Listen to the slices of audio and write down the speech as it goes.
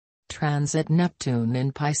transit Neptune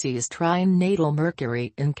in Pisces trine natal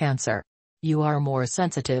Mercury in Cancer. You are more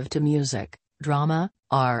sensitive to music, drama,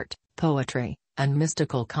 art, poetry, and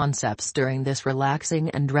mystical concepts during this relaxing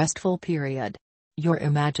and restful period. Your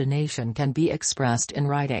imagination can be expressed in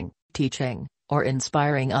writing, teaching, or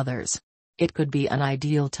inspiring others. It could be an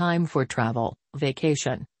ideal time for travel,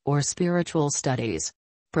 vacation, or spiritual studies.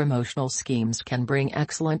 Promotional schemes can bring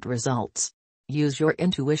excellent results. Use your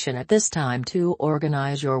intuition at this time to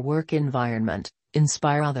organize your work environment,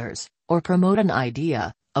 inspire others, or promote an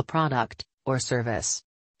idea, a product, or service.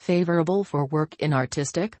 Favorable for work in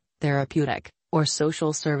artistic, therapeutic, or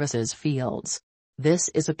social services fields. This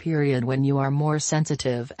is a period when you are more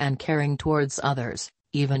sensitive and caring towards others,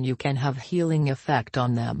 even you can have healing effect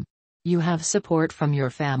on them. You have support from your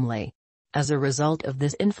family. As a result of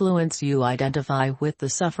this influence, you identify with the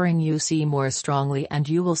suffering you see more strongly and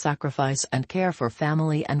you will sacrifice and care for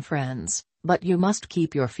family and friends, but you must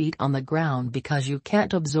keep your feet on the ground because you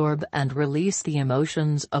can't absorb and release the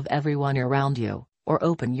emotions of everyone around you, or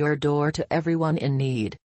open your door to everyone in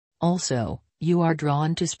need. Also, you are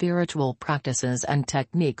drawn to spiritual practices and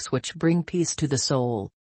techniques which bring peace to the soul.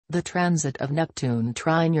 The transit of Neptune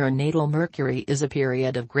trine your natal Mercury is a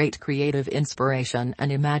period of great creative inspiration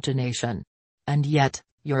and imagination. And yet,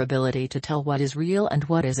 your ability to tell what is real and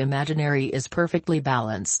what is imaginary is perfectly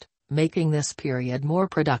balanced, making this period more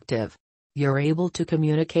productive. You're able to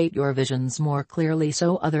communicate your visions more clearly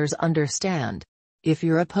so others understand. If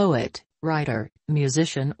you're a poet, writer,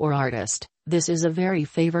 musician or artist, this is a very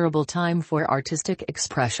favorable time for artistic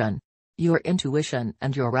expression. Your intuition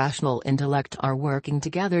and your rational intellect are working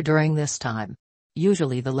together during this time.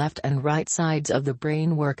 Usually the left and right sides of the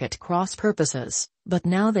brain work at cross purposes, but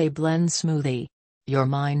now they blend smoothly. Your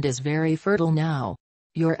mind is very fertile now.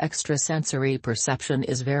 Your extrasensory perception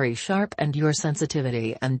is very sharp and your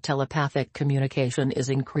sensitivity and telepathic communication is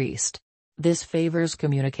increased. This favors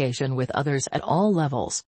communication with others at all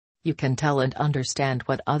levels. You can tell and understand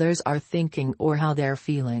what others are thinking or how they're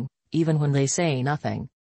feeling, even when they say nothing.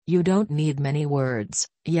 You don't need many words,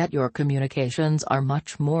 yet your communications are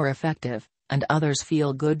much more effective, and others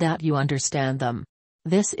feel good that you understand them.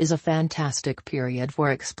 This is a fantastic period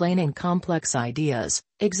for explaining complex ideas,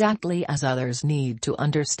 exactly as others need to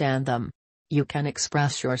understand them. You can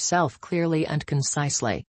express yourself clearly and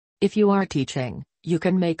concisely. If you are teaching, you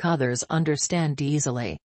can make others understand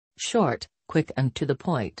easily. Short, quick and to the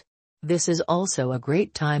point. This is also a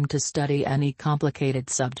great time to study any complicated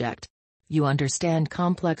subject. You understand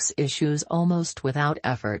complex issues almost without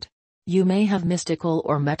effort. You may have mystical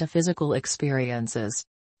or metaphysical experiences.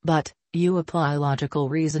 But, you apply logical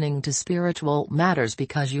reasoning to spiritual matters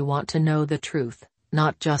because you want to know the truth,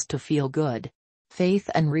 not just to feel good. Faith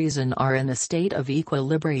and reason are in a state of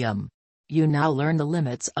equilibrium. You now learn the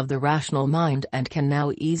limits of the rational mind and can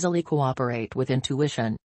now easily cooperate with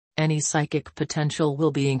intuition. Any psychic potential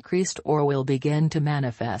will be increased or will begin to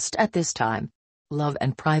manifest at this time. Love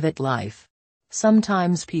and private life.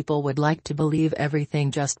 Sometimes people would like to believe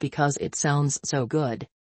everything just because it sounds so good.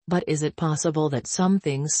 But is it possible that some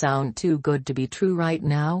things sound too good to be true right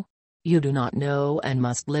now? You do not know and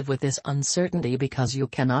must live with this uncertainty because you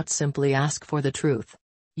cannot simply ask for the truth.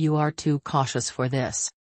 You are too cautious for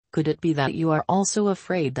this. Could it be that you are also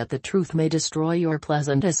afraid that the truth may destroy your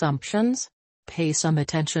pleasant assumptions? Pay some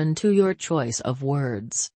attention to your choice of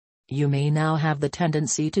words. You may now have the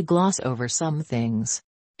tendency to gloss over some things.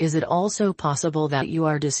 Is it also possible that you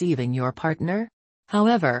are deceiving your partner?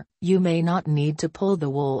 However, you may not need to pull the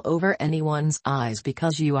wool over anyone's eyes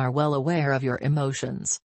because you are well aware of your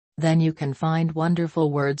emotions. Then you can find wonderful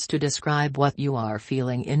words to describe what you are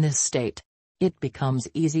feeling in this state. It becomes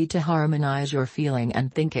easy to harmonize your feeling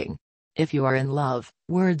and thinking. If you are in love,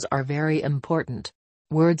 words are very important.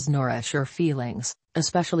 Words nourish your feelings,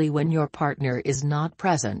 especially when your partner is not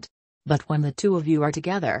present. But when the two of you are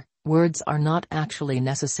together, words are not actually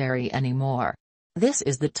necessary anymore. This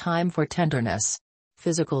is the time for tenderness.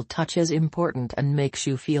 Physical touch is important and makes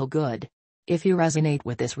you feel good. If you resonate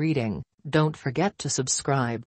with this reading, don't forget to subscribe.